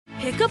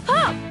pick a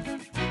pup.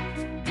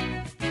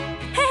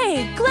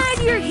 Hey, glad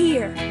you're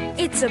here.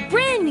 It's a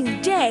brand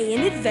new day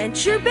in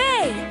Adventure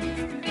Bay.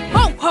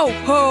 Ho, ho,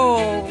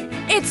 ho!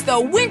 It's the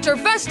Winter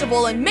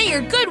Festival and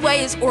Mayor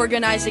Goodway is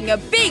organizing a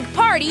big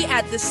party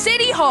at the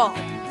City Hall.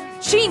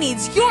 She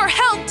needs your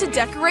help to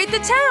decorate the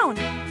town.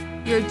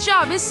 Your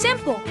job is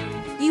simple.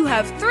 You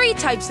have 3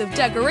 types of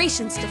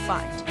decorations to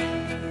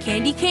find: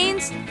 candy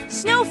canes,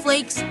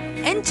 snowflakes,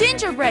 and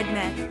gingerbread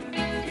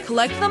men.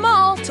 Collect them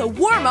all to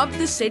warm up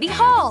the City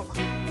Hall.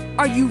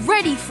 Are you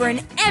ready for an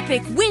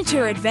epic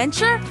winter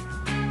adventure?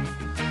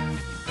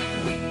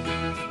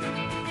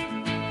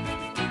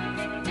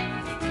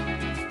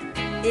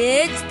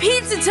 It's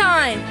pizza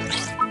time!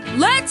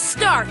 Let's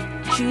start!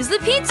 Choose the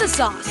pizza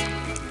sauce.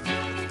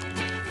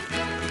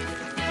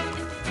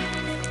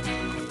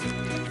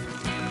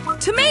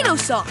 Tomato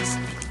sauce.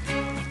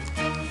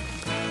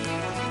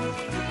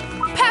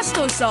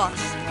 Pesto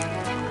sauce.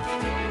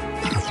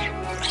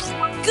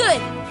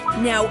 Good!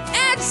 Now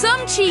add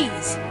some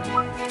cheese.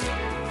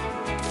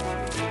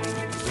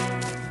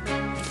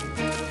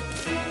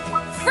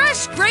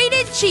 Fresh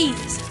grated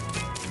cheese.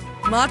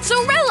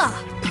 Mozzarella.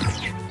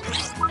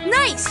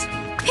 Nice!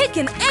 Pick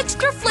an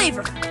extra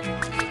flavor.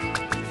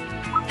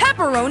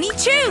 Pepperoni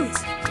chews.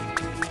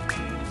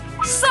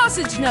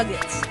 Sausage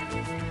nuggets.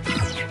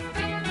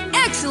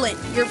 Excellent!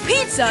 Your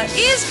pizza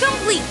is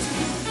complete.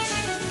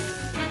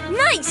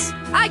 Nice!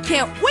 I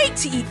can't wait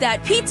to eat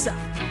that pizza.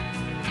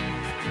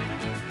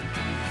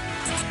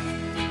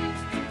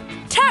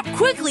 Tap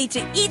quickly to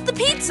eat the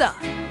pizza.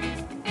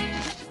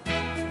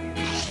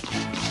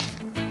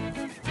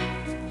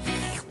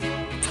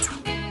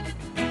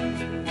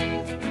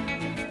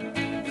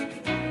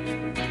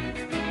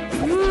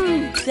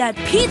 That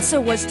pizza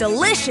was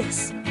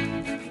delicious.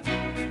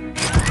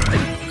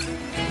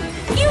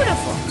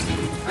 Beautiful!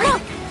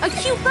 Look, a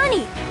cute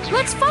bunny.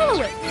 Let's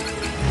follow it.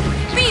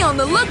 Be on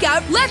the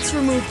lookout. Let's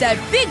remove that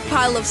big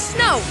pile of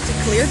snow to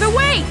clear the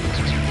way.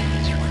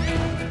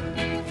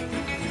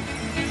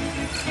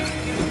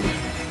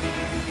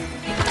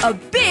 A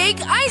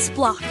big ice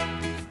block.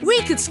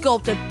 We could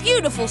sculpt a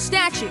beautiful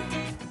statue.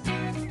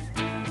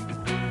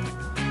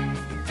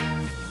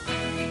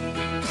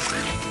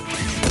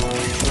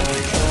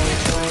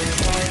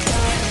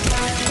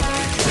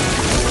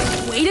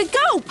 Way to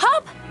go,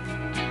 pup!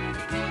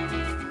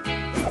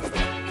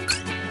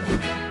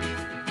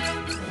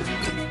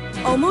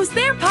 Almost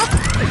there, pup.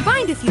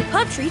 Find a few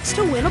pup treats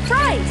to win a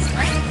prize.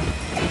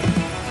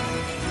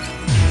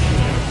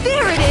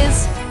 There it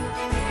is!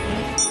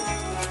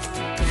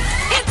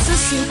 It's a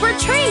super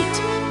treat!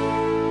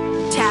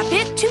 Tap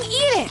it to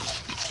eat it.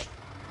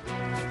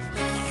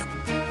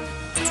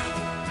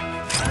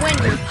 When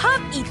your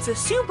pup eats a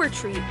super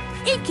treat,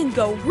 it can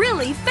go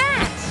really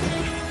fast.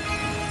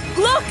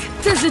 Look!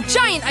 There's a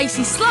giant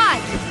icy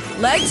slide!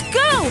 Let's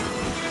go!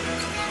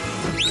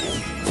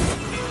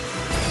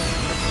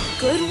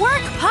 Good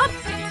work, pup!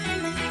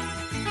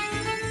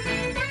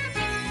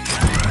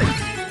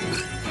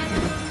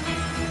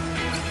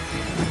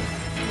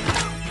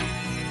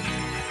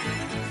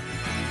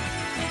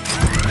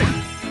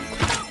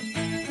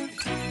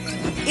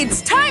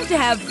 It's time to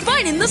have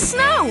fun in the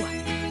snow!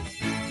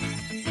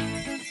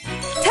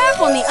 Tap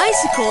on the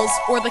icicles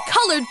or the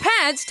colored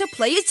pads to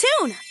play a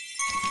tune.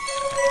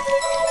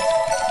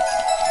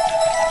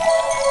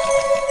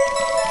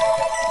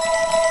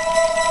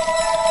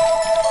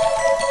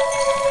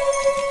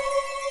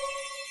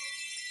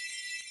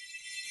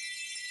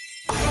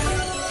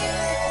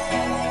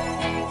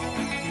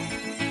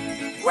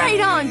 Right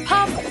on,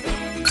 pup!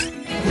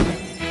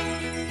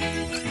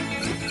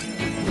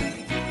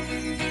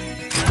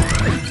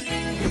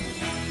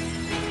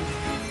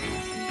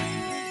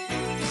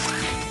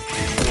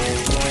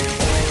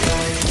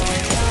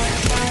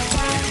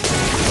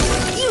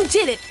 You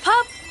did it,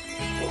 pup!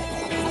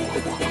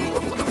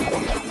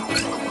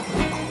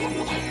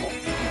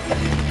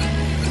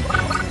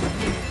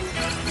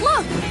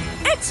 Look!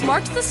 X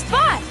marks the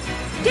spot!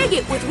 Dig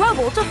it with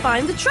rubble to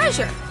find the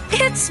treasure.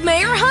 It's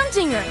Mayor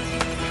Huntinger!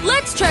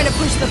 Let's try to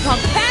push the pup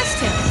past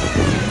him.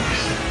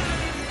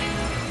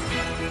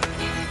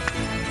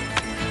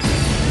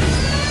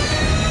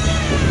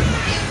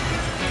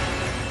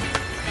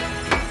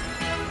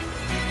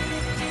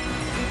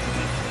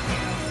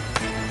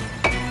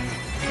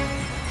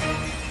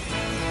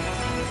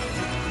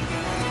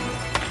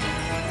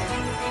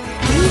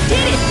 You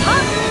did it,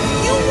 pup!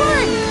 You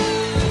won!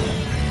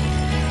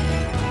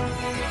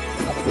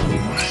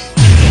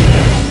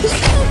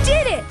 You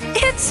did it!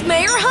 It's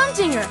Mayor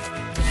Huntinger!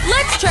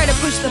 Let's try to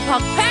push the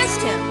pup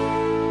past him.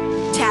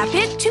 Tap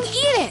it to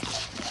eat it.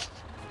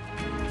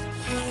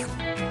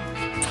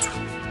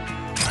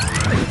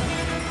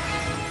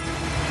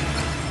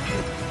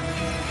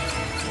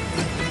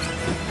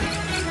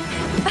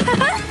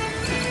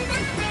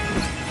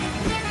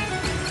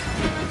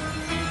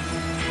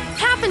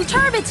 Captain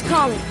Turbot's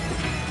calling.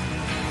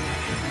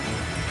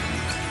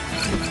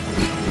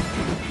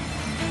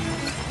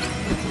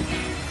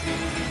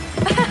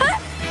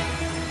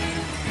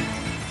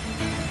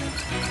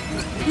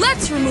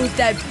 Let's Let's remove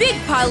that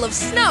big pile of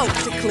snow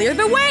to clear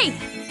the way.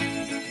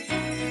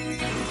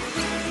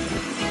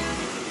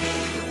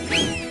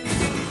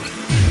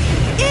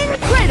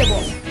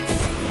 Incredible!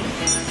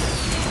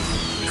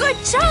 Good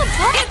job,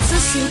 Pup! It's a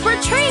super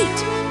treat!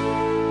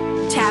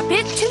 Tap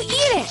it to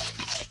eat it.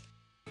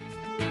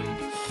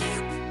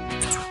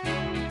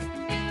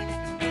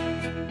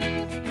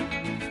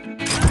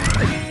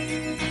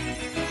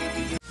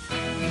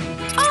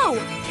 Oh,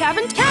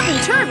 Captain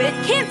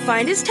Turbot can't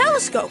find his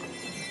telescope.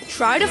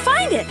 Try to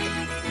find it.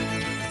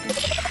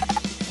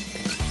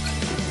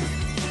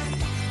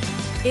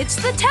 It's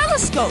the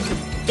telescope.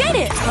 Get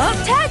it,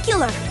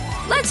 Pup-tacular.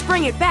 Let's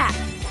bring it back.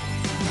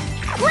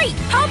 Great,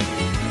 Pup!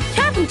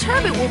 Captain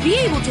Turbot will be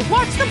able to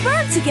watch the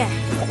birds again.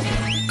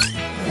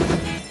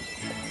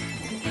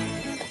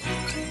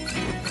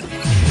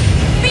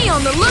 Be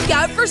on the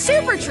lookout for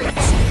super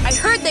treats. I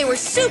heard they were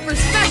super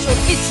special.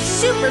 It's a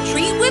super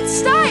treat with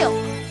style.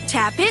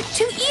 Tap it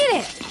to eat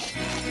it.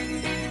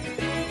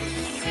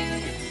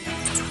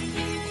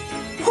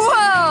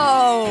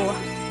 Whoa!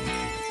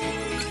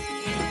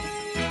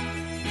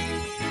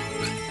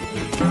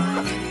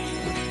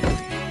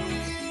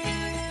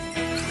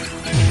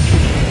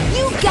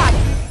 You got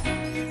it!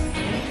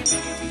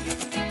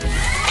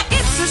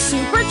 It's a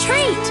super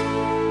treat!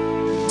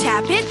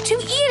 Tap it to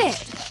eat it.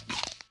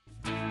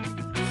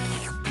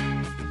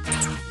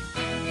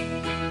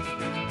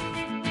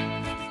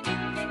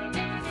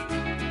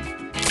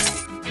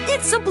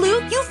 It's a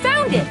blue, you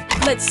found it!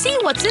 Let's see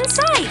what's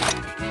inside!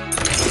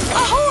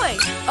 Ahoy!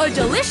 A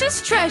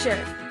delicious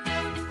treasure!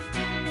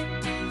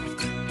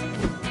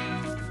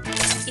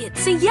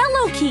 It's a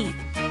yellow key.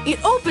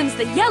 It opens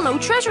the yellow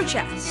treasure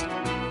chest.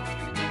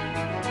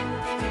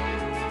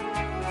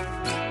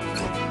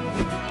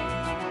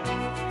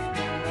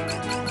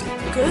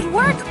 Good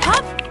work,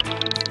 Pup!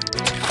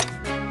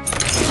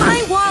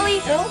 Hi, Wally!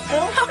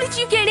 How did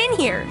you get in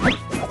here?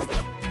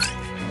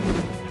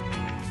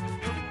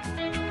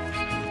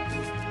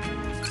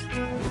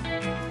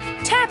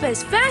 Tap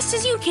as fast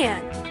as you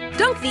can.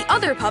 Dunk the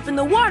other pup in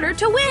the water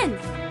to win.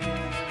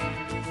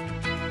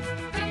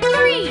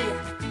 3,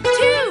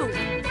 2,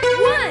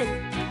 1,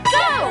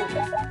 go!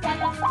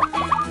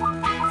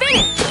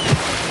 Finish!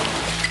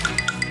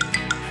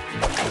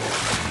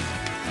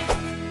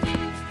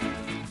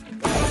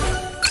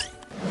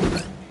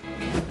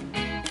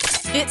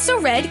 It's a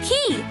red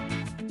key.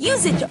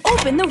 Use it to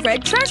open the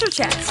red treasure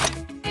chest.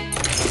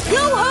 Yo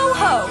ho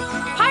ho!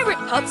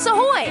 Pirate pups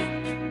ahoy!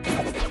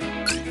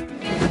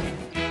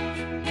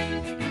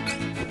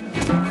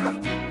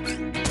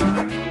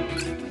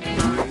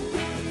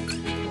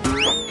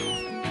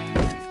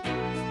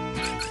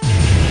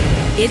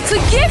 It's a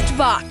gift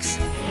box!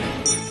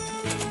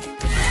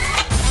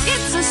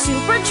 It's a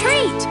super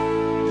treat!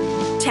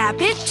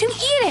 Tap it to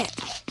eat it!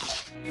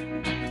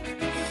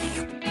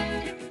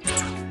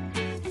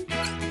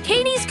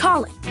 Katie's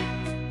calling.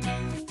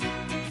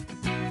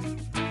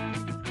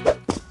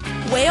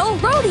 Whale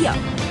Rodeo!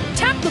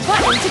 Tap the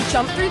button to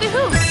jump through the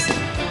hoops.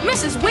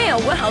 Mrs. Whale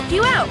will help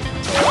you out.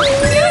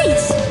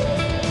 Nice!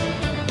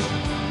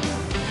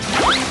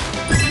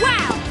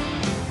 Wow!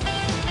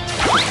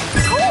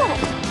 Cool!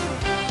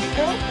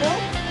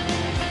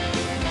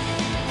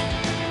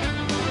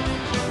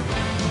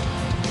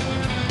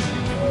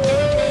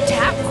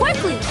 Tap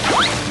quickly!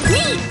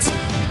 Neat!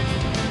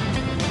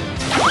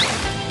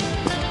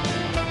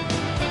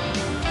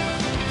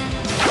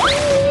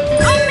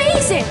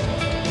 Amazing!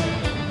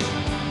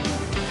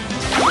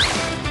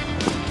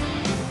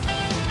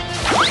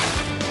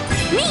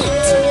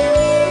 Neat!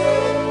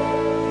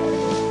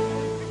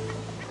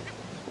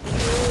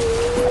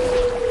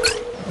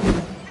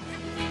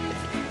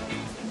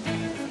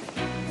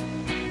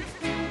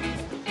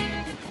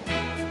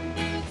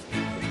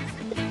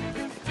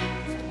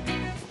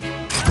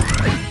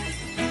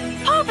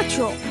 PAW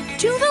Patrol,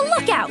 to the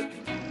lookout!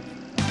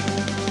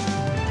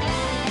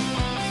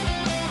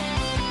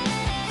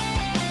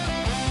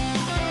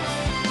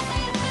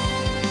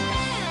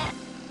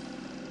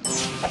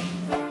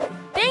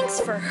 Thanks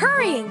for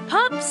hurrying,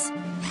 pups!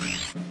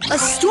 A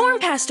storm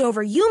passed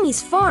over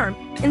Yumi's farm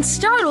and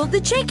startled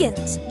the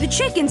chickens. The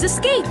chickens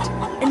escaped,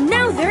 and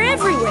now they're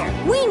everywhere.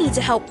 We need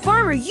to help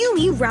Farmer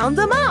Yumi round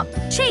them up.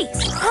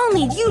 Chase, I'll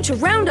need you to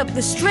round up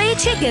the stray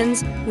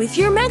chickens with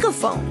your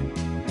megaphone.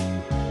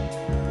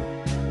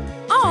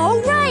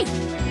 All right!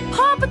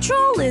 PAW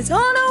Patrol is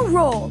on a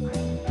roll.